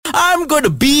I'm going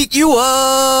to beat you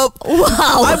up.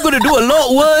 Wow. I'm going to do a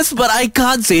lot worse, but I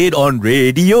can't say it on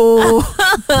radio.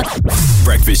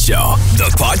 Breakfast Show,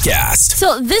 the podcast.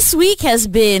 So this week has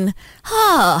been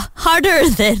harder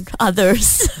than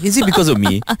others. Is it because of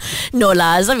me? No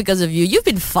lah, it's not because of you. You've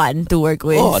been fun to work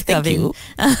with. Oh, thank you.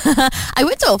 I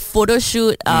went to a photo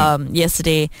shoot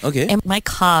yesterday. Okay. And my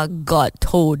car got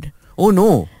towed. Oh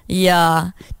no.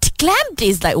 Yeah. Clamped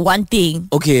is like one thing.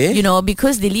 Okay. You know,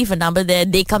 because they leave a number there,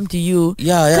 they come to you.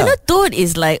 Yeah. Kena towed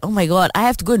is like, oh my god, I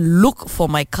have to go and look for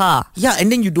my car. Yeah,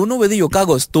 and then you don't know whether your car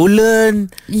got stolen.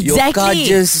 Your car Exactly.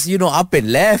 just, up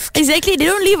and left. Exactly. They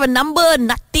don't leave a number,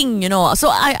 nothing, So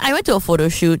I went to a photo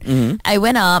shoot. I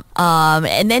went up,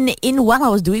 and then while I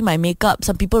was doing my makeup,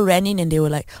 some people ran in and they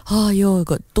were like, oh, yo,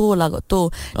 got tow.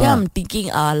 Then I'm thinking,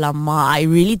 lama, I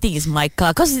really think it's my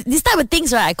car. Because this type of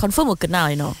things, right, I confirm will kena,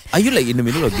 Are you like in the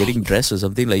middle of getting dressed or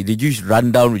something? Like, did you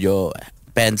run down with your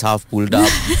pants half pulled up?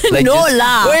 Like No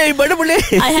lah. Wait, mana boleh?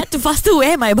 I had to faster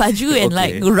wear my baju and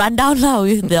Okay. run down lah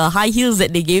with the high heels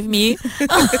that they gave me.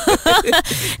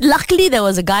 Luckily, there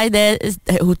was a guy there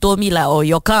who told me like, oh,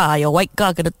 your white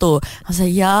car kena tow. I was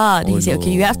like, yeah. Then he said,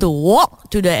 okay, you have to walk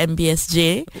to the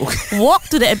MBSJ. Okay. Walk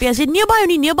to the MBSJ, nearby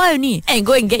only, and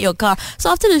go and get your car. So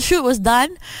after the shoot was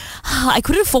done, I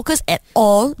couldn't focus at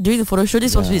all during the photo shoot.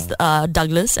 This was with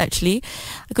Douglas, actually.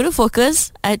 I couldn't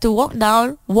focus. I had to walk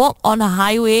on a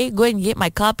highway, go and get my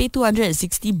car, pay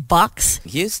 $260.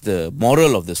 Here's the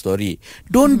moral of the story.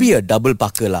 Don't be a double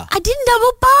parker lah. I didn't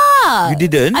double park. You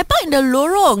didn't? I parked in the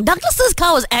lorong. Douglas's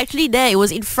car was actually there. It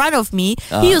was in front of me.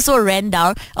 He also ran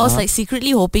down. I was like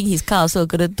secretly hoping his car also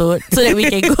couldn't tow it so that we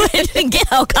can go and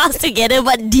get our cars together,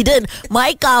 but didn't.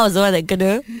 My car was the one that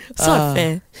couldn't. It's not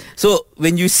fair. So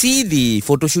when you see the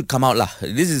photo shoot come out lah,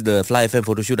 this is the Fly FM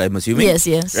photo shoot, I'm assuming.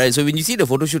 Yes. Right, so when you see the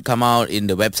photo shoot come out in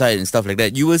the website and stuff like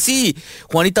that, you will see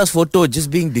Juanita's photo just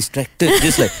being distracted,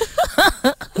 just like,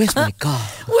 where's my car?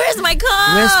 Where's my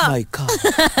car? Where's my car?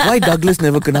 Why Douglas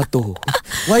never kena tow?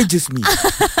 Why just me?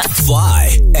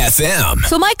 Fly FM.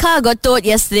 So my car got towed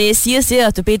yesterday. Seriously, I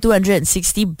have to pay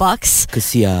 $260.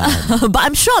 Kesian. But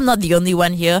I'm sure I'm not the only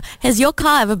one here. Has your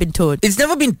car ever been towed? It's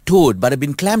never been towed, but I've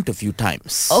been clamped a few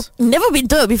times. Oh, never been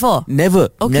towed before? Never.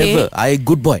 Okay. Never.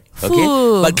 Good boy. Okay.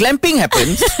 Phew. But clamping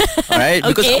happens. Alright.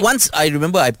 Because Okay. once I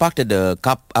remember I parked at the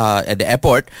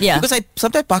airport. Yeah. Because I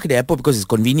sometimes park at the airport because it's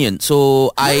convenient.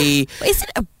 So I Is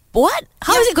it what?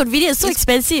 How is it convenient? So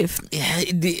expensive.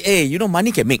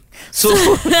 money can make. So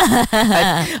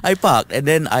I parked and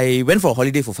then I went for a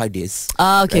holiday for 5 days.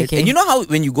 Okay. And you know how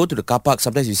when you go to the car park,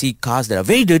 sometimes you see cars that are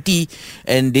very dirty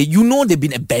and they've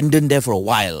been abandoned there for a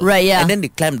while. Right, yeah. And then they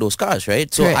clamp those cars,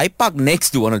 right? So Right. I parked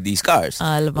next to one of these cars.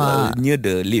 Alamak. Near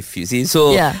the lift, you see.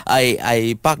 So Yeah.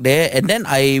 I parked there and then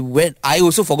I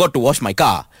also forgot to wash my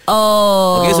car.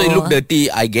 Oh. Okay, so it looked dirty.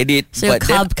 I get it. So your but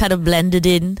car then, kind of blended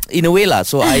in. in a way lah.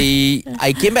 So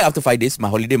I came back after 5 days, my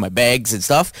holiday, my bags and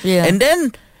stuff. Yeah. And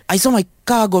then I saw my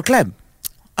car got clamped.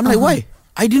 I'm like, why?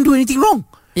 I didn't do anything wrong.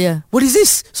 Yeah. What is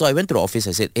this? So I went to the office.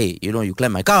 I said, hey, you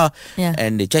clamped my car. Yeah.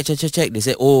 And they check. They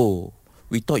said, oh,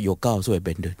 we thought your car also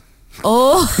abandoned.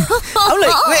 Oh. I'm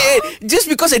like, wait, just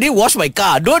because I didn't wash my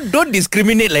car, don't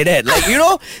discriminate like that. Like,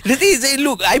 the thing is,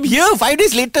 look, I'm here 5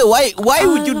 days later. Why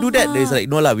would you do that? They're like,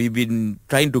 no lah, we've been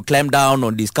trying to clamp down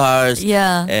on these cars.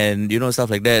 Yeah. And, stuff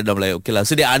like that. And I'm like, okay lah.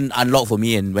 So they unlocked for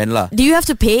me and went lah. Do you have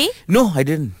to pay? No, I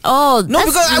didn't. Oh, No,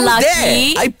 that's because I was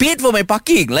lucky. there. I paid for my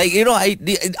parking. Like,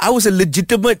 I was a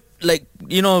legitimate,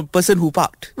 person who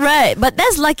parked. Right, but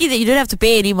that's lucky that you don't have to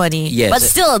pay any money. Yes. But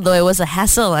still, though, it was a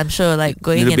hassle, I'm sure, like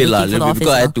going and looking for the office.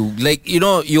 Because I now. had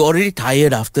to, you're already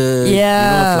tired after,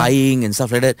 Yeah. flying and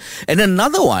stuff like that. And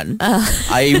another one,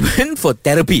 I went for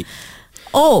therapy.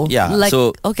 Oh, Yeah, like,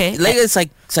 so okay. like a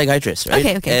psychiatrist,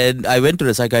 right? Okay. And I went to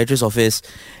the psychiatrist office,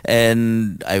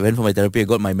 and I went for my therapy. I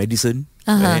got my medicine,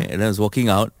 right? And I was walking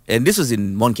out, and this was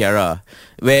in Mont Kiara,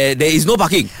 where there is no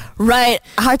parking. Right,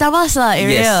 Hartamasa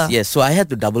area. Yes. So I had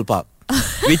to double park,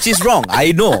 which is wrong.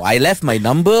 I know. I left my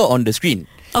number on the screen.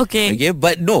 Okay. Okay,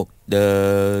 but no,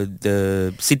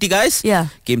 the city guys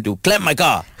came to clamp my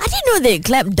car. I didn't know they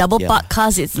clamp double Yeah. park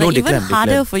cars. It's No, like they even clamp, they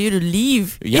harder clamp. for you to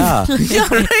leave. Yeah, yeah,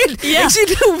 right. Yeah.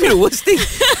 Actually, that would be the worst thing.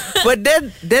 But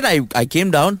then I came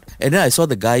down and then I saw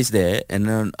the guys there and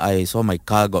then I saw my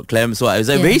car got clamped. So I was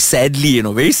like Yeah. very sadly,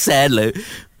 very sad like.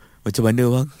 Macam mana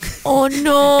bang? Oh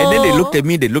no. And then they looked at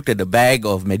me. They looked at the bag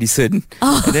of medicine.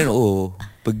 And then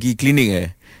pergi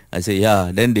clinic I said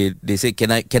yeah. Then they said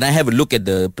can I have a look at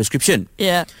the prescription?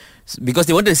 Yeah. Because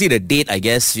they wanted to see the date, I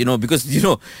guess, because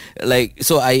like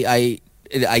so I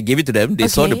gave it to them. They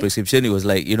saw the Okay. prescription. It was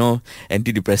like,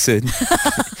 antidepressant.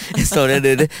 So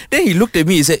then he looked at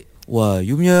me. He said, Wah,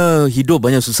 you punya hidup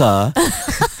banyak susah.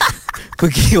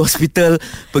 Pergi hospital,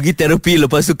 pergi terapi,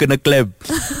 lepas tu kena clamp.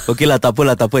 Okay lah, tak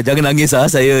apa. Jangan nangis lah.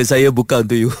 Saya buka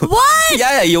untuk you. What?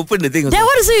 Yeah, you open the thing. That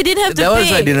was so you didn't have to That pay. was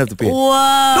why I didn't have to pay.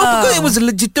 Wow. No, because it was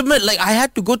legitimate. Like, I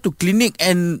had to go to clinic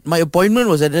and my appointment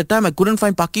was at that time. I couldn't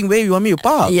find parking. Where you want me to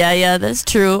park? Yeah, that's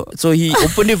true. So he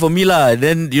opened it for me lah.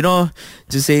 Then, you know,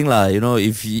 just saying lah, you know,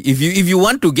 if you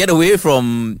want to get away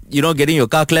from, you know, getting your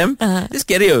car clamped, just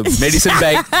carry a medicine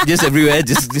bag just everywhere.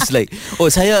 Just like, oh,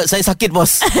 saya sakit,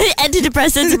 boss.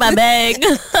 Antidepressants in my bag.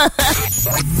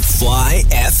 Fly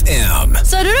FM.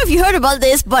 So I don't know if you heard about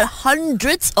this, but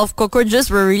hundreds of cockroaches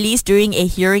were released during a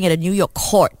hearing at a New York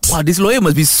court. Wow, this lawyer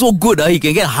must be so good. He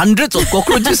can get hundreds of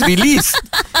cockroaches released.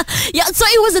 Yeah, so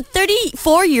it was a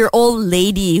 34-year-old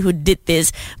lady who did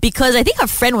this because I think her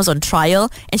friend was on trial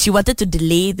and she wanted to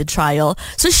delay the trial.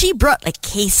 So she brought like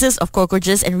cases of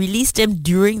cockroaches and released them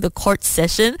during the court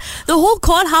session. The whole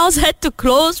courthouse had to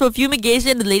close for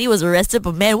fumigation. The lady was arrested,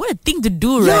 but man, what a thing to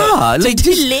do, right? Yeah, To like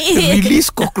just delay. release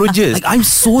cockroaches. Like, I'm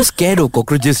so scared of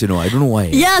cockroaches, you know. I don't know why.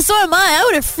 Yeah, so am I. I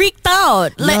would have freaked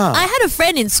out. Like, Yeah. I had a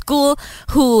friend in school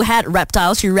who had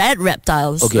reptiles. She read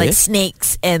reptiles, Okay. like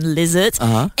snakes and lizards.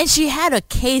 Uh-huh. And she had a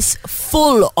case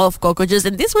full of cockroaches.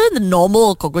 And these weren't the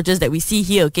normal cockroaches that we see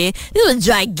here, okay? These were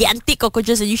gigantic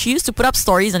cockroaches. And she used to put up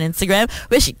stories on Instagram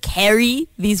where she'd carry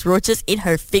these roaches in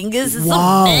her fingers. It's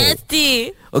Wow. so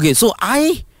nasty. Okay, so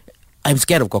I'm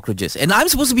scared of cockroaches, and I'm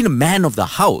supposed to be the man of the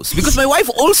house because my wife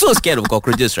also is scared of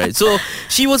cockroaches, right? So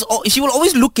she will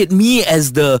always look at me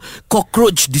as the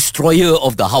cockroach destroyer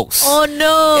of the house. Oh,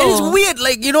 no. And it's weird,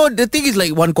 like, you know, the thing is,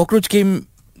 like, one cockroach came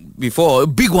before, a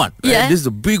big one. Right? Yeah. This is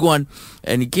a big one,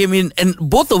 and he came in, and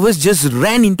both of us just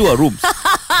ran into our rooms.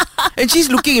 And she's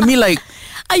looking at me like,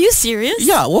 Are you serious?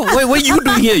 yeah, what are you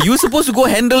doing here? You're supposed to go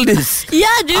handle this. Yeah,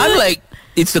 dude. I'm like,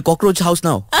 it's the cockroach house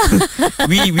now.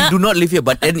 we do not live here.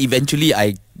 But then eventually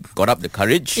I got up the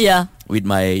courage. Yeah. With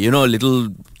my, you know, little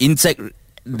insect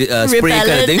spray kind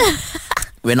of thing.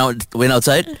 Went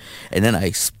outside, and then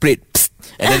I sprayed,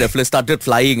 and then the fly started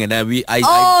flying, and then I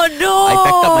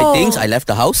packed up my things. I left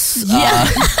the house. Yeah.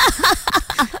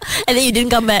 And then you didn't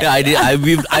come back. Yeah, I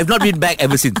did. I've not been back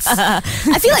ever since. I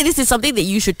feel like this is something that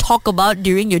you should talk about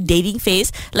during your dating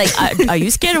phase. Like, are you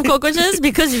scared of cockroaches?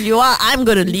 Because if you are, I'm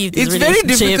going to leave this It's very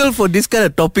relationship. difficult for this kind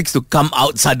of topics to come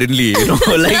out suddenly, you know.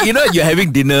 Like, you know, you're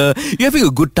having dinner, you're having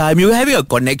a good time, you're having a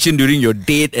connection during your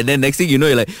date, and then next thing you know,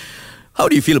 you're like, how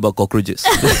do you feel about cockroaches?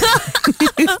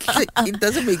 It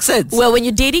doesn't make sense. Well, when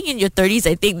you're dating in your 30s,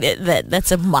 I think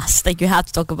that's a must. Like, you have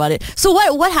to talk about it. So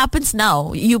what happens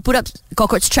now? You put up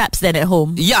cockroach traps then at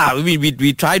home? Yeah,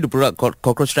 we try to put out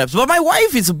cockroach traps, but my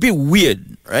wife is a bit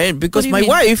weird, right? Because do you my mean?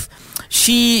 wife,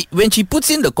 when she puts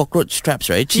in the cockroach traps,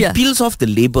 right, she Yeah. peels off the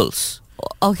labels.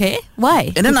 Okay,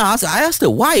 why? And then I asked her,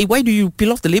 why do you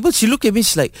peel off the labels? She looked at me,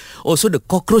 she's like, oh, so the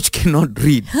cockroach cannot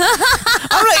read.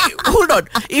 I'm like, hold on,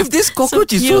 if this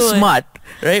cockroach is so cute. smart,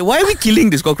 right, why are we killing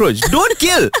this cockroach? Don't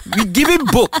kill. We give him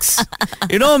books.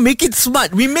 You know, make it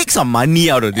smart. We make some money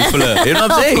out of this fella. You know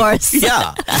what I'm Of saying? course.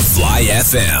 Yeah. Fly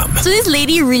FM. So this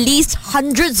lady released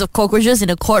hundreds of cockroaches in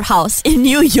a courthouse in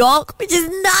New York, which is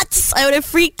nuts. I would have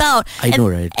freaked out. I know,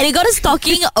 right? And it got us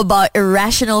talking about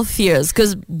irrational fears,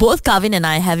 because both Kavin and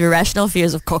I have irrational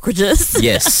fears of cockroaches.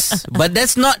 Yes. But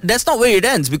that's not where it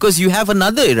ends, because you have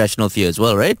another irrational fear as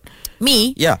well, right?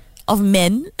 Me? Yeah. Of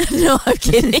men? No, I'm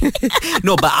kidding.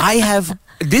 No, but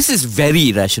this is very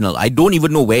irrational. I don't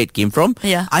even know where it came from.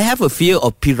 Yeah. I have a fear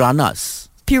of piranhas.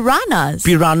 Piranhas?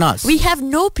 Piranhas. We have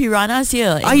no piranhas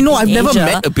here. I know, in I've never Asia.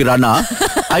 met a piranha.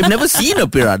 I've never seen a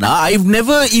piranha. I've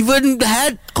never even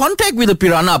had contact with a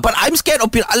piranha. But I'm scared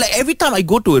of piranha. Like, every time I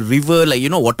go to a river, like, you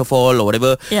know, waterfall or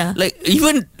whatever. Yeah. Like,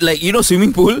 even, like, you know,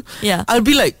 swimming pool. Yeah. I'll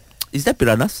be like, is that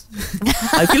piranhas?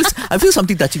 I feel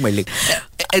something touching my leg.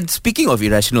 And speaking of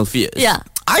irrational fears. Yeah.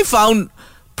 I found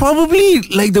probably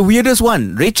like the weirdest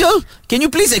one. Rachel, can you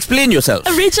please explain yourself?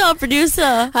 Rachel, our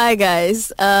producer. Hi guys.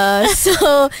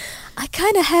 So I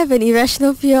kind of have an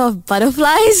irrational fear of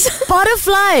butterflies.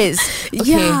 Butterflies.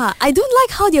 Okay. Yeah, I don't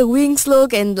like how their wings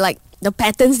look and like the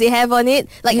patterns they have on it,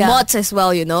 like Yeah. moths as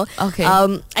well, you know. Okay.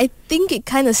 I think it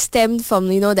kind of stemmed from,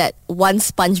 you know, that one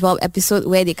SpongeBob episode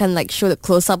where they kind of like show the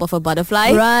close-up of a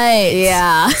butterfly. Right.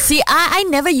 Yeah. See, I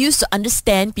never used to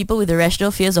understand people with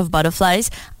irrational fears of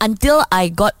butterflies until I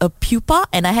got a pupa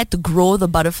and I had to grow the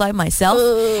butterfly myself.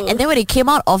 And then when it came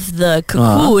out of the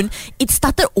cocoon, it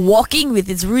started walking with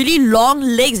its really long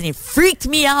legs and it freaked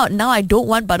me out. Now I don't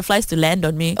want butterflies to land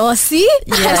on me. Oh, see?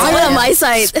 Yeah. That's on my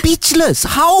side. Speechless.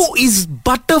 How is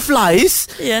butterflies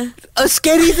Yeah. a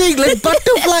scary thing? Like,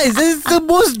 butterflies, That's the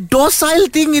most docile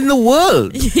thing in the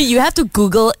world. You have to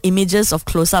Google images of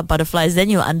close-up butterflies, then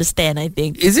you'll understand, I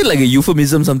think. Is it like a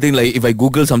euphemism? Something like if I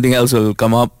Google something else will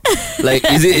come up? Like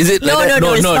is it like No, that?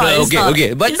 no, it's not, it's Okay, not.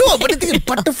 okay. But but the thing is,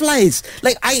 butterflies.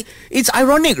 Like it's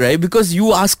ironic, right? Because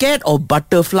you are scared of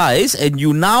butterflies, and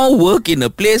you now work in a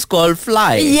place called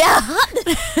Fly. Yeah.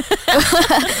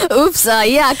 Oops,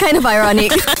 yeah, kind of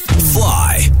ironic.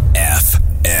 Fly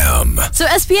FM. So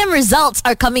SPM results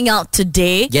are coming out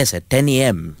today. Yes, at 10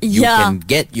 a.m. you Yeah. can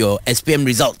get your SPM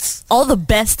results. All the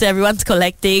best to everyone's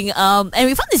collecting. And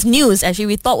we found this news, actually,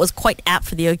 we thought was quite apt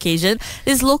for the occasion.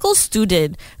 This local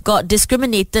student got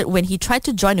discriminated when he tried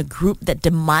to join a group that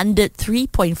demanded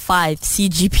 3.5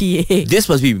 CGPA. This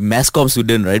must be mass comm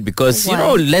student, right? Because Why?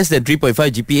 less than 3.5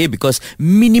 GPA because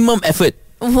minimum effort.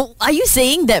 Are you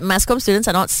saying that mass comm students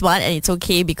are not smart and it's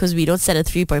okay because we don't set a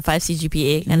 3.5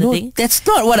 CGPA kind of No, thing? that's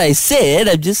not what I said.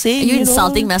 I'm just saying. Are you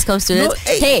insulting mass comm students?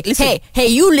 No, hey, listen. hey,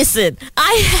 you listen.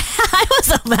 I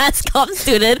was a mass comm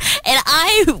student and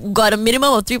I got a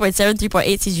minimum of 3.7, 3.8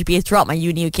 CGPA throughout my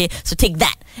uni, okay? So take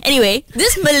that. Anyway,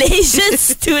 this Malaysian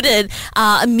student,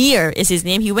 Amir is his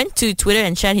name. He went to Twitter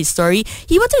and shared his story.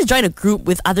 He wanted to join a group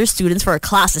with other students for a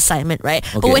class assignment, right?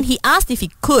 But Okay. when he asked if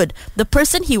he could, the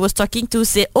person he was talking to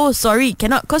said, oh, sorry,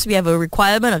 cannot, because we have a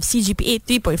requirement of CGPA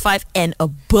 3.5 and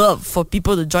above for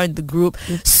people to join the group.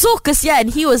 So kesian. And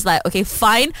he was like, okay,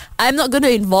 fine, I'm not going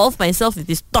to involve myself with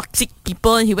these toxic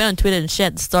people. And he went on Twitter and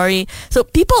shared the story. So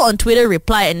people on Twitter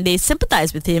replied and they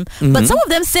sympathized with him. But some of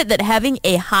them said that having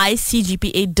a high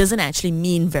CGPA doesn't actually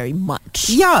mean very much.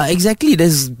 Yeah, exactly.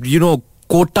 There's,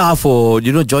 quota for,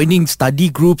 joining study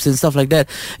groups and stuff like that.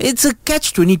 It's a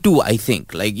catch-22, I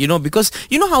think. Like, because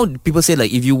you know how people say,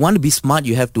 like, if you want to be smart,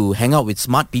 you have to hang out with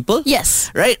smart people?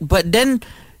 Yes. Right? But then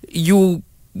you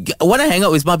want to hang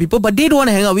out with smart people, but they don't want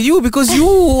to hang out with you because you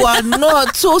are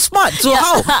not so smart. So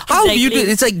Yeah, how do you do?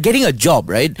 exactly. It's like getting a job,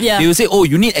 right? Yeah. They will say, oh,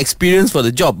 you need experience for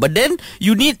the job, but then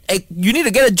you need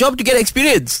to get a job to get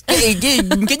experience. Hey,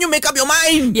 can you make up your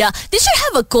mind? Yeah, they should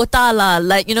have a quota lah.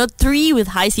 Like, 3 with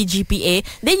high CGPA.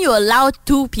 Then you allow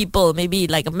 2 people, maybe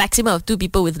like a maximum of 2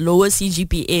 people with lower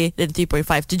CGPA than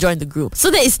 3.5 to join the group. So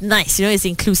that is nice, it's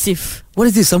inclusive. What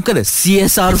is this? Some kind of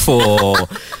CSR for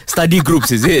study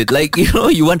groups, is it? Like,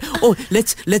 you want,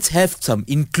 let's have some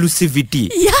inclusivity.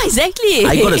 Yeah, exactly.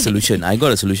 I got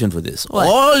a solution for this. What?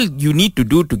 All you need to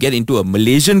do to get into a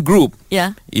Malaysian group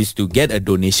Yeah. is to get a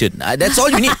donation. That's all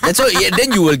you need. That's all. Yeah,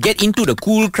 then you will get into the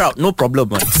cool crowd. No problem.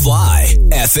 Man. Fly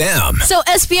FM. So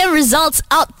SPM results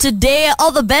out today.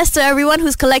 All the best to everyone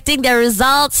who's collecting their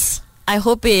results. I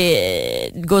hope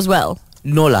it goes well.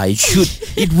 No lah, it should.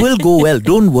 It will go well.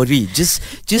 Don't worry. Just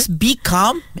be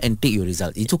calm and take your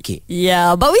result. It's okay.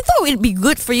 Yeah, but we thought it'd be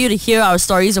good for you to hear our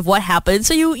stories of what happened,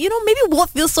 so you maybe won't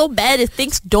feel so bad if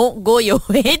things don't go your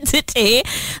way today.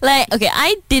 Like, okay,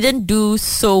 I didn't do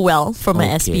so well for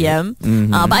my Okay. SPM,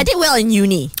 but I did well in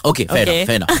uni. Okay, fair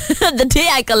enough. The day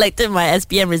I collected my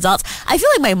SPM results, I feel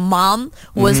like my mom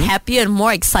was happier and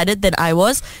more excited than I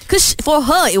was, because for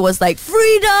her it was like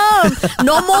freedom,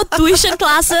 no more tuition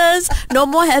classes, no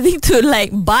more having to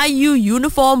like buy you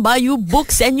uniform, buy you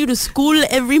books, send you to school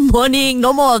every morning,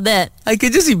 no more of that. I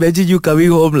can just imagine you coming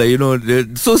home like,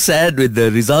 so sad with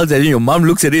the results, and then your mom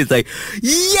looks at it, it's like,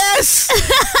 yes!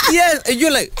 Yes! And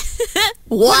you're like,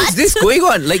 what is this going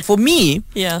on? Like for me,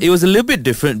 Yeah. it was a little bit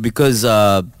different because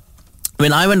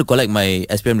when I went to collect my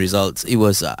SPM results, it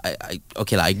was,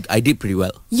 I did pretty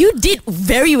well. You did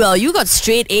very well. You got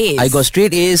straight A's. I got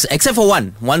straight A's except for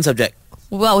one subject,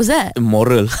 What was that?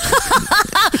 moral.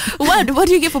 What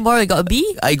do you get for moral? You got a B?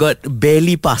 I got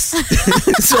barely pass.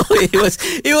 So it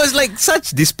was like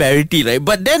such disparity, right?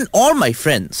 But then all my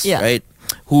friends, Yeah. right,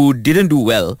 who didn't do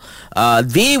well,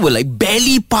 they were like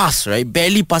barely pass, right?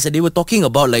 Barely pass, and they were talking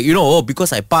about like,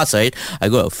 because I passed, right, I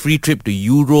got a free trip to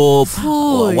Europe.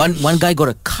 Poosh. One guy got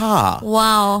a car.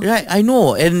 Wow. Right, I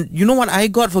know. And you know what I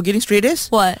got for getting straight A's?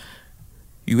 What?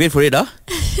 You wait for it,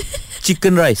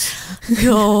 chicken rice.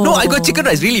 No. No, I got chicken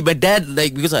rice. Really, my dad,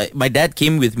 like, because my dad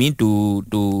came with me to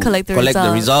Collect the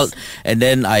result, results. and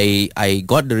then I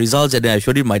got the results, and then I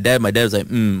showed it to my dad. My dad was like,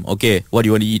 okay, what do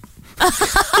you want to eat?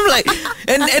 I'm like,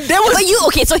 and that was.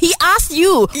 But so he asked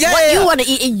you Yeah, what yeah, you yeah. want to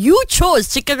eat, and you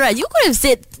chose chicken rice. You could have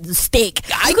said steak.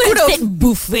 I You could could have have. said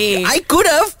buffet. I could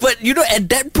have, but at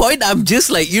that point, I'm just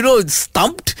like,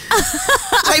 stumped.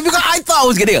 Like, because I thought I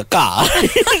was getting a car.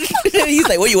 He's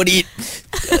like, what do you want to eat?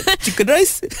 Chicken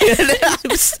rice?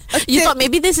 You thought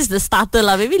maybe this is the starter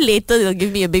lah. Maybe later they'll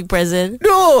give me a big present.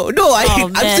 No,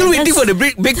 I'm man, still waiting that's- for the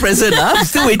big present. I'm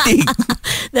still waiting.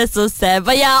 That's so sad.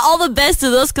 But yeah, all the best to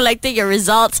those collecting your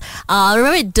results.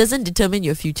 Remember, it doesn't determine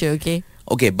your future, okay?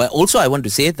 Okay, but also I want to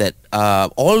say that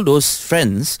all those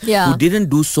friends Yeah. who didn't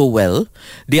do so well,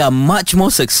 they are much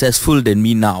more successful than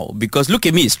me now. Because look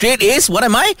at me, straight A's, what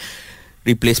am I?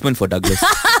 Replacement for Douglas.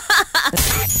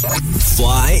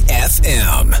 Fly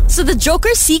FM. So the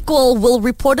Joker sequel will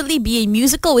reportedly be a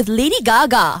musical with Lady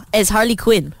Gaga as Harley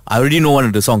Quinn. I already know one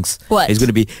of the songs. What? It's going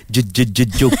to be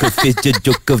Joker face,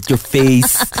 Joker your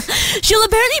face. She'll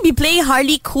apparently be playing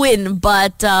Harley Quinn,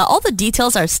 but all the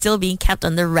details are still being kept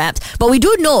under wraps. But we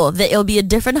do know that it'll be a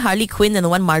different Harley Quinn than the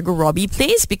one Margot Robbie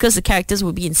plays because the characters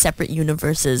will be in separate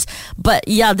universes. But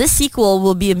yeah, this sequel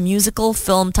will be a musical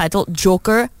film titled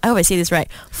Joker. I hope I say this right.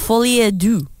 Folie à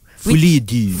deux. Folie à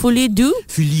deux. Folie à deux?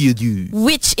 Folie à deux.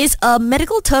 Which is a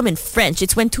medical term in French.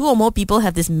 It's when two or more people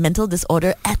have this mental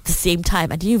disorder at the same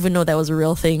time. I didn't even know that was a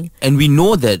real thing. And we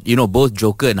know that, both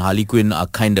Joker and Harley Quinn are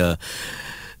kind of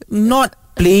not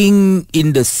playing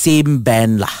in the same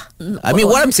band lah. I mean,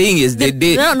 what I'm saying is they're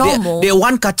normal. they're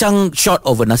one kacang short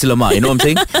of a nasi lemak. You know what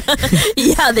I'm saying?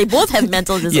 Yeah, they both have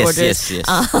mental disorders. yes.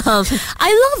 I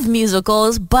love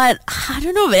musicals, but I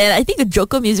don't know, man. I think a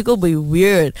Joker musical will be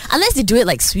weird. Unless they do it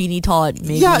like Sweeney Todd,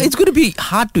 maybe. Yeah, it's going to be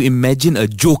hard to imagine a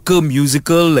Joker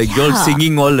musical like you're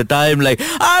singing all the time like,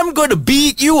 I'm going to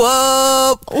beat you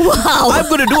up. Wow. I'm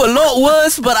going to do a lot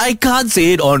worse, but I can't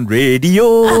say it on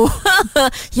radio.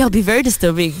 Yeah, it'll be very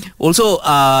disturbing. Also,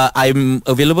 I'm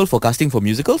available for casting for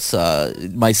musicals.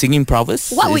 My singing prowess.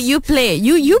 What would you play?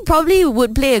 You probably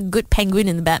would play a good penguin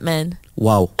in Batman.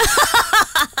 Wow.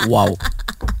 Wow.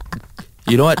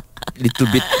 You know what? Little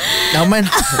bit. Now, man,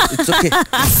 it's okay.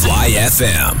 Fly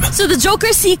FM. So the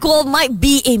Joker sequel might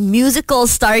be a musical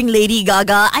starring Lady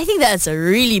Gaga. I think that's a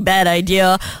really bad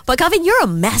idea. But Kavin, you're a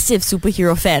massive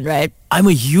superhero fan, right? I'm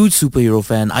a huge superhero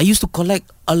fan. I used to collect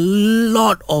a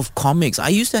lot of comics. I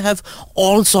used to have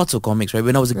all sorts of comics, right?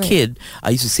 When I was a kid, I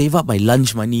used to save up my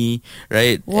lunch money,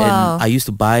 right? Wow. And I used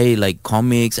to buy like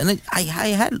comics. And I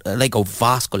had like a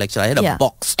vast collection. I had a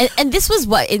box. And this was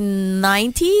what, in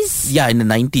 90s? Yeah, in the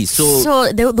 90s.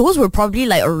 So those were probably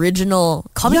like original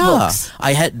comic books.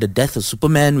 I had The Death of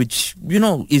Superman, which,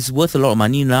 is worth a lot of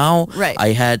money now. Right. I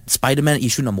had Spider-Man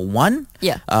issue number 1.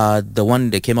 Yeah. The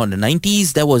one that came out in the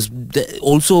 90s. That was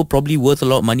also probably worth a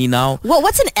lot of money now.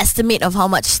 What's an estimate of how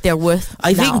much they're worth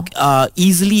I now? think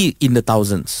easily in the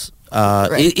thousands.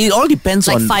 Right. It all depends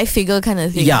like on 5-figure kind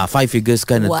of thing. Yeah, 5 figures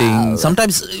kind of Wow. thing.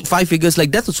 Sometimes 5 figures,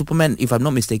 like Death of Superman, if I'm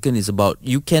not mistaken, is about,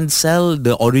 you can sell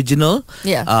the original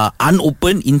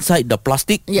unopened inside the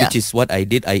plastic, which is what I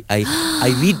did.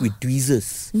 I read with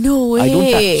tweezers. No way. I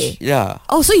don't touch. Yeah.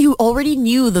 Oh, so you already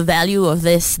knew the value of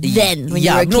this then when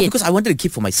you were a kid? No, because I wanted to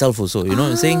keep for myself also, you know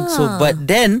what I'm saying? So, but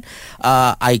then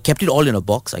I kept it all in a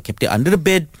box. I kept it under the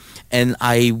bed and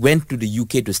I went to the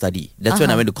UK to study. That's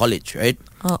when I went to college, right?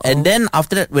 And then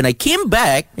after that, when I came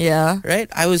back, right,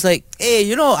 I was like,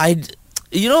 hey, I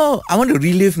want to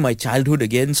relive my childhood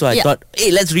again. So I thought,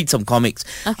 hey, let's read some comics.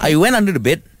 I went under the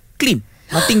bed, clean,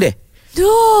 nothing there.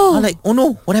 No. I'm like, oh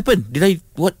no, what happened?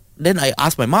 What? Then I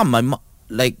asked my mom,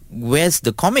 like, where's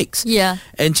the comics? Yeah.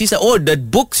 And she said, oh, the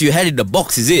books you had in the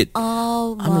box, is it?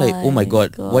 Oh, I'm like, oh my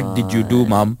god, what did you do,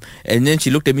 mom? And then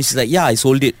she looked at me, she's like, yeah, I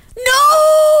sold it.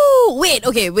 No! Wait,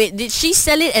 did she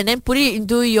sell it and then put it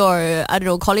into your, I don't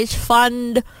know, college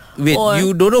fund? Wait,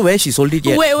 you don't know where she sold it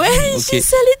yet? Wait, where did she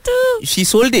sell it to? She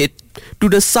sold it to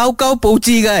the Saukau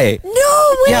Pochi guy.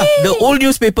 No way! Yeah, the old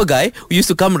newspaper guy who used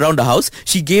to come around the house.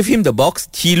 She gave him the box.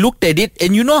 He looked at it,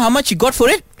 and you know how much he got for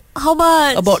it? How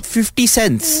much? About 50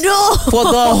 cents. No! For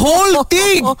the whole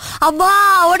thing.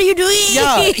 Abba, what are you doing?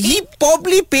 Yeah, he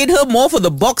probably paid her more for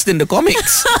the box than the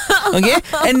comics. Okay?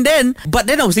 But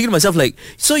then I was thinking to myself, like,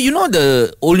 so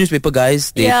the old newspaper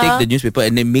guys, they take the newspaper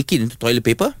and they make it into toilet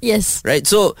paper? Yes. Right?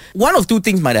 So, one of two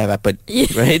things might have happened.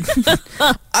 Right?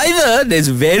 Either there's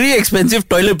very expensive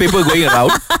toilet paper going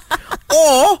around,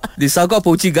 or the Saukau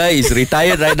Pochi guy is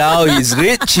retired right now. He's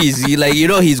rich.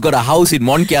 He's got a house in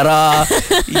Mont Kiara.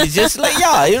 He's just like,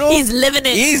 he's living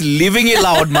it. He's living it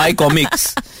out, my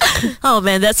comics. Oh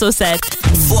man, that's so sad.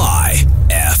 Fly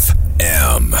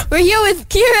FM. We're here with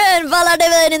Kieran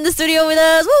Valadevan in the studio with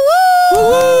us. Woo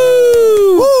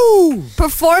woo! Woo!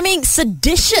 Performing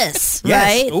Seditious, Yes.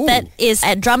 right? Ooh. That is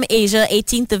at Drum Asia,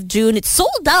 18th of June. It's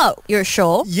sold out, your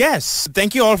show. Yes.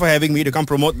 Thank you all for having me to come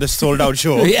promote this sold out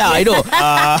show. Yeah, I know.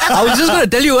 I was just going to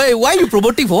tell you, why are you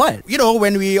promoting for what?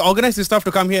 When we organized this stuff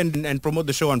to come here and promote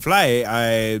the show on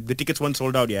Fly, the tickets weren't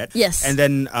sold out yet. Yes. And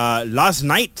then last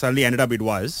night, suddenly ended up it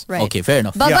was. Right. Okay, fair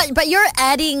enough. But you're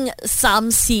adding some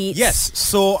seats. Yes.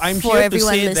 So I'm For here to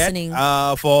everyone say listening.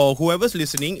 that for whoever's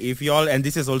listening, if y'all, and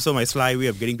this is also my sly way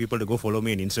of getting people to go follow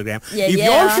me on Instagram. Yeah, if yeah.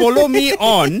 y'all follow me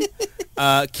on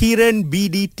Kiran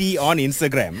BDT on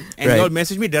Instagram, and Right. you all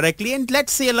message me directly, and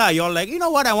let's say you're like, you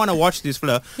know what, I want to watch this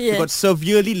fella. Yeah. You got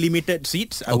severely limited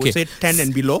seats. I would Okay. say 10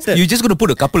 and below. You're just going to put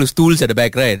a couple of stools at the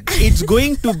back, right? It's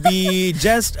going to be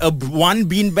just one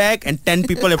bean bag and 10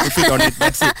 people have to sit on it.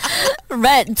 That's it.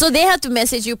 Right. So they have to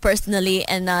message you personally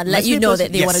and let Message you me know person-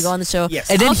 that they yes. want to go on the show. Yes.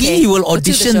 And then Okay. he will Go to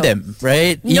the audition show. them,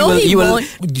 right? No, he he will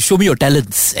won't. show me your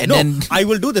talents. And No, then... I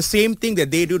will do the same thing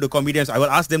that they do to comedians. I will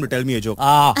ask them to tell me a joke.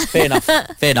 Fair enough.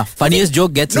 Fair enough. Funniest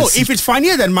joke gets No, a seat. if it's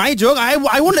funnier than my joke, I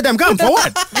won't let them come. For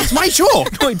what? It's my show.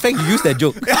 No, in fact, you use that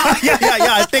joke.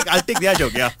 yeah. I'll take their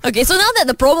joke. Yeah. Okay, so now that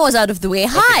the promo is out of the way,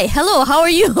 hi, hello, how are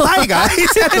you? Hi guys.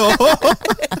 Hello.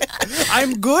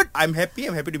 I'm good. I'm happy.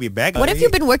 I'm happy to be back. What have you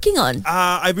been working on?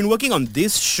 I've been working on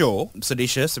this show,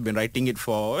 Seditious. I've been writing it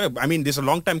for. I mean, this is a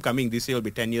long time coming. This year will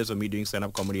be 10 years of me doing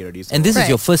stand-up comedy already. So And this Right. is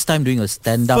your first time doing a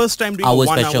stand-up first time doing a hour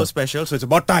 1 special. hour special, so it's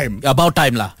about time. About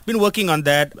time lah. Been working on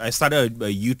that. I started a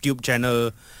YouTube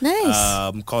channel Nice.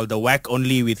 called The Whack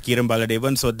Only with Kiran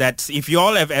Baladevan. So that's, if you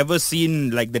all have ever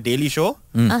seen like The Daily Show,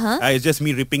 it's just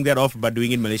me ripping that off but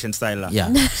doing it Malaysian style. lah. Yeah.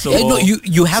 So No,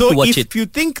 you have to watch it. if you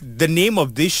think the name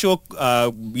of this show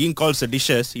being called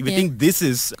Seditious, if you Yeah. think this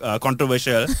is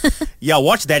controversial, yeah,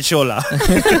 watch that show lah.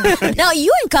 Now,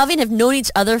 you and Kavin have known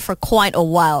each other for quite a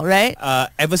while, right?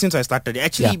 Ever since I started.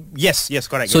 Actually, yes,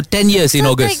 correct. So 10 years in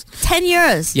So August. Like 10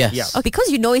 years. Yes. Yeah. Oh, because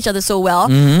you know each other so well,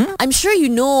 I'm sure you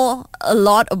know a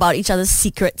lot about each other's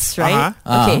secrets, right?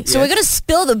 Uh-huh. Okay, so Yes. we're going to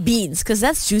spill the beans because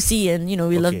that's juicy and,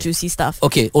 we love Okay. juicy stuff.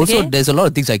 Okay. Also, Okay? there's a lot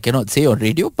of things I cannot say on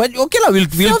radio, but okay lah. We'll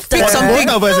Filter. pick something.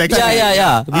 Both of us, actually.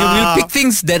 Yeah. We'll pick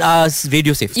things that are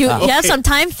radio safe. You have some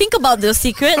time, think about those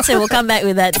secrets and we'll come back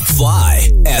with that. Fly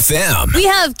FM. We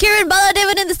have Kiran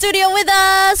Baladevan in the studio with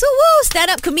us. Woo-woo,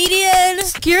 stand-up comedian.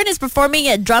 Kiran is performing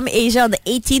at Drum Asia on the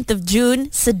 18th of June.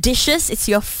 Seditious. It's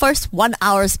your first 1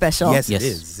 hour special. Yes, Yes. it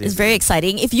is. It's very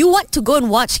exciting. If you want to go and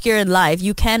watch Kiran live,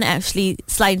 you can actually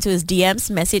slide into his DMs,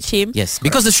 message him. Yes,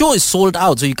 because the show is sold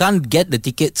out, so you can't get the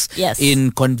tickets Yes.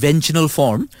 in conventional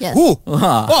form. Yes. Who?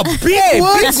 Ah. Oh, big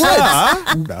words.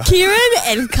 Kiran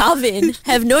and Kavin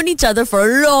have known each other for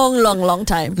a long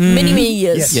time. Many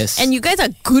years. Yes. Yes. And you guys are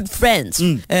good friends.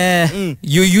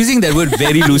 You're using that word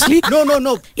very loosely.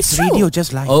 No. It's radio, true.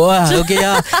 just like. Oh, okay,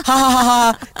 yeah.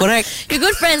 Ha. Correct. You're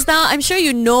good friends now. I'm sure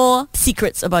you know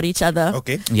secrets about each other.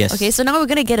 Okay. Yes. Okay, so now we're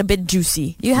gonna get a bit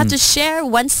juicy. You have to share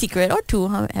one secret or two,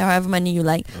 however many you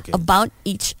like, Okay. about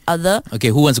each other. Okay,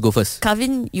 who wants to go first?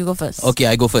 Kavin, you go first. Okay,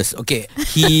 I go first. Okay,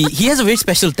 he has a very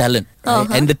special talent, right?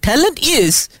 And the talent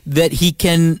is that he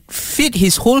can fit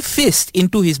his whole fist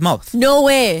into his mouth. No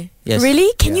way. Yes. Really?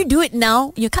 Can you do it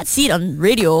now? You can't see it on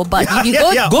radio, but if you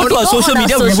go, Go to our social on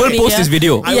media. We will post this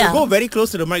video. I Yeah. will go very close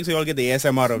to the mic so you all get the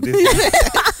ASMR of this.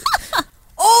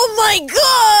 Oh my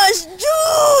gosh,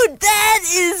 dude, that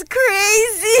is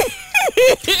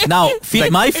crazy. Now,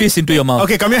 fit my fist into your mouth.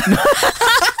 Okay, come here.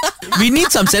 We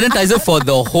need some sanitizer for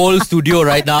the whole studio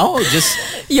right now. Just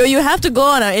Yo, you have to go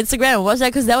on our Instagram and watch that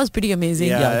because that was pretty amazing.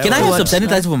 Yeah. can I have some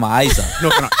sanitizer for my eyes? No,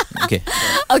 cannot. Okay.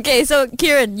 Okay, so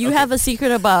Kiran, you have a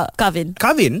secret about Kavin.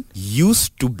 Kavin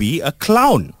used to be a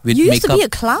clown. With You used to makeup. be a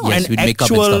clown? Yes, An with makeup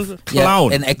actual and stuff. clown.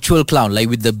 Yeah, an actual clown, like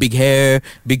with the big hair,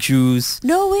 big shoes,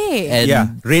 No way. and Yeah.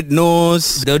 Red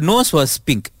nose. the nose was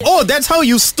pink. Oh, that's how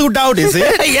you stood out, is it?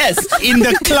 Yes. In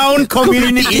the clown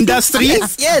community industry?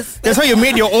 Yes. That's how you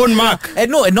made your own mark.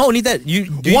 And not only that,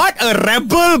 What a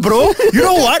rebel, bro. You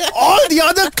know what? All the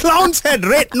other clowns had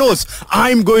red nose.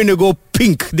 I'm going to go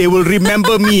pink. They will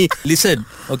remember me. Listen,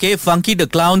 okay, Funky the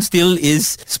Clown still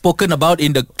is spoken about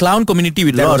in the clown community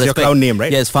with a That lot of was your respect. clown name,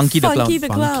 right? Yes, Funky the Funky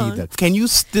Clown. the Clown. Can you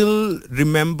still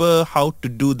remember how to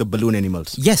do the balloon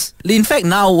animals? Yes. In fact,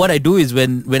 now what I do is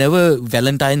whenever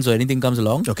Valentine's or anything comes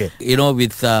along, Okay.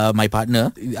 with my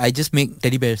partner, I just make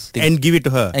teddy bears things And give it to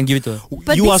her. and give it to her.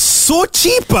 But you this- are so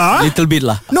cheap, huh? Little bit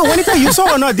lah. No, Vanita, you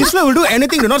saw or not? This guy will do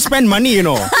anything to not spend money, you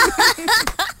know.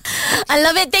 I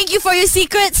love it. Thank you for your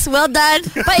secrets. Well done.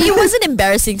 But it was an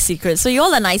embarrassing secret. So you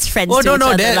all are nice friends. Oh to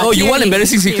no, each other, lah. you want Clearly,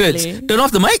 embarrassing secrets? clearly. Turn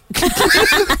off the mic.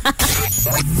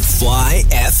 Fly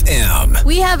FM.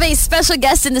 We have a special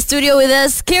guest in the studio with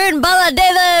us, Kiran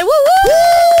Baladevan.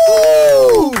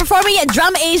 Woo! Performing at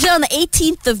Drum Asia on the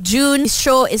 18th of June. His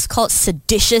show is called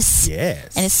Seditious.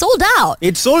 Yes. And it's sold out.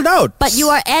 It's sold out. But you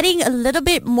are adding a little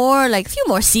bit more, like a few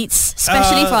more seats.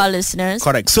 Especially for our listeners.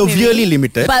 Correct. Severely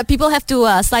limited. But people have to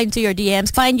slide into your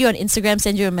DMs, find you on Instagram,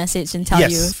 send you a message and tell you.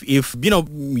 Yes. If,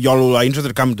 y'all are interested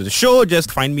to come to the show,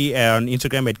 just find me on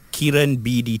Instagram at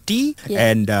KieranBDT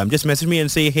and just message me and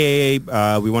say, hey,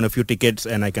 we want a few tickets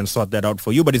and I can sort that out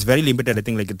for you. But it's very limited. I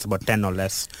think like it's about 10 or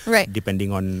less. Right.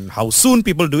 Depending on how soon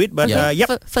people do it. But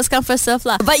First come, first serve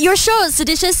lah. But your show,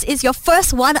 Seditious, is your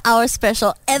first 1 hour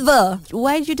special ever.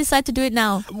 Why did you decide to do it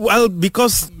now? Well,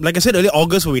 because like I said earlier,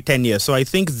 August will be 10 years. So I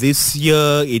think this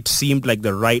year it seemed like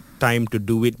the right time to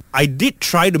do it. I did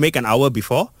try to make an hour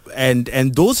before. And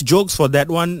those jokes for that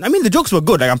one, I mean, the jokes were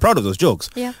good. Like, I'm proud of those jokes.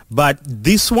 Yeah. But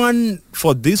this one,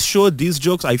 for this show, these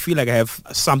jokes, I feel like I have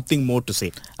something more to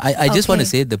say. I just want to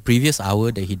say the previous hour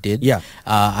that he did, Yeah.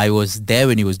 I was there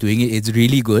when he was doing it. It's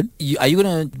really good. Are you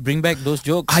going to bring back those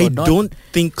jokes I or not? don't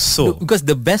think so. No, because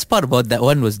the best part about that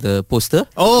one was the poster.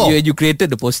 Oh. You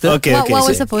created the poster. Okay, What okay.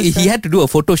 was So- the poster? He had to do a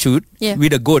photo shoot Yeah.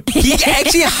 with a goat. He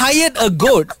actually hired a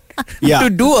goat Yeah. to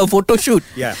do a photo shoot.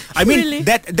 Yeah, I mean Really?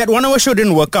 that 1 hour show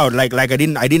didn't work out. Like I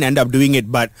didn't end up doing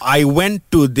it. But I went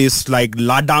to this like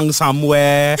ladang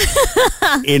somewhere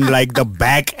in like the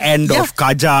back end of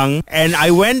Kajang, and I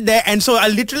went there, and so I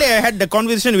had the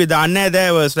conversation with the Anna there.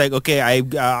 I was like, okay,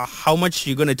 how much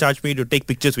you gonna charge me to take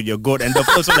pictures with your goat? And the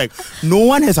person was like, no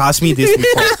one has asked me this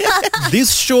before.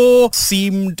 This show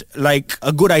seemed like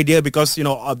a good idea because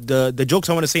the jokes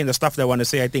I want to say and the stuff that I want to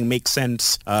say I think makes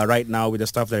sense right now with the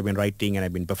stuff that I've been writing and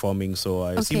I've been performing. So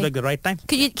it seemed like the right time.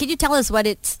 Can you tell us what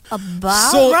it's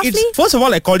about, So roughly? it's first of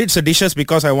all I called it Seditious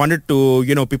because I wanted to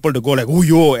people to go like oh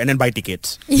yo and then buy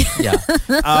tickets. Yeah.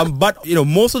 But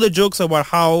most of the jokes about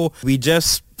how we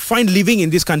just find living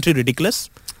in this country ridiculous.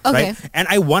 Okay. Right? And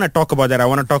I want to talk about that. I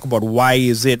want to talk about why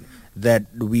is it that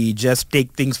we just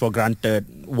take things for granted,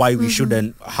 why we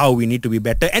shouldn't, how we need to be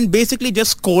better, and basically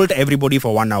just scold everybody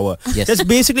for 1 hour. Yes. That's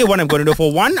basically what I'm going to do.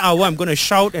 For 1 hour, I'm going to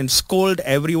shout and scold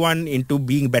everyone into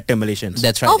being better Malaysians.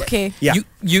 That's right. Okay. Yeah.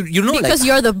 You know, Because like,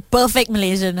 you're the perfect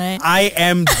Malaysian, right? I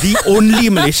am the only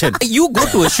Malaysian. you go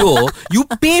to a show, you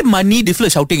pay money, people are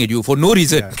shouting at you for no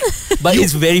reason. But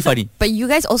it's very funny. But you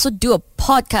guys also do a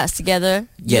podcast together.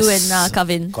 Yes. You and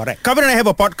Kavin. Correct. Kavin and I have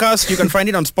a podcast. You can find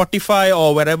it on Spotify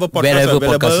or wherever podcasts are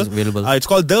available. podcast is available. It's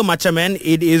called The Macha Man.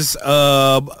 It is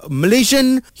a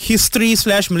Malaysian history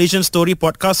 / Malaysian story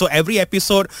podcast. So every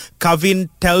episode, Kavin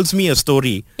tells me a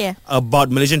story about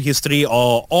Malaysian history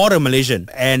or a Malaysian.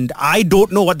 And I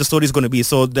don't know what the story is going to be.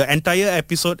 So the entire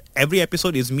episode, every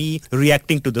episode is me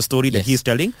reacting to the story that Yes. he's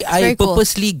telling. I very cool.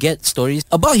 purposely get stories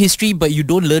about history, but you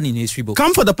don't learn in history books.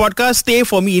 Come for the podcast. Stay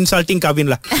for me insulting Kavin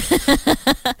lah.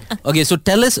 Okay, so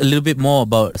tell us a little bit more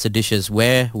about Seditious.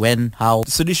 Where, when, how?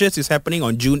 Seditious is happening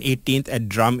on June 18th at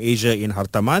Drum Asia in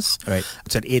Hartamas. Right.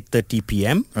 It's at 8:30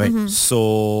 p.m. Right.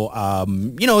 So,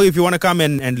 if you want to come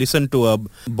and listen to a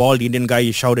bald Indian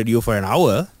guy shout at you for an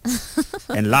hour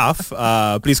and laugh,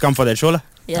 please come for that show lah.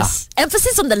 Yes.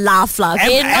 Emphasis on the laugh, lah.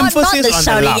 Okay, not Emphasis the on the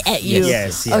shouting laugh. at you.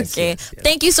 Yes, yes, Okay. yes, yes.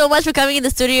 Thank you so much for coming in the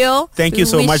studio. Thank you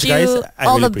so We much, wish guys. you I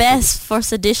all really the appreciate best for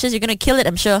Seditious. You're gonna kill it,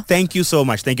 I'm sure. Thank you so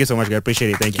much. Thank you so much, guys.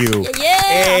 Appreciate it. Thank you. Yeah.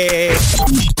 Hey.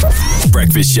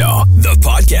 Breakfast Show, the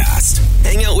podcast.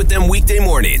 Hang out with them weekday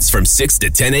mornings from 6 to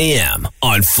 10 a.m.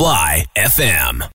 on Fly FM.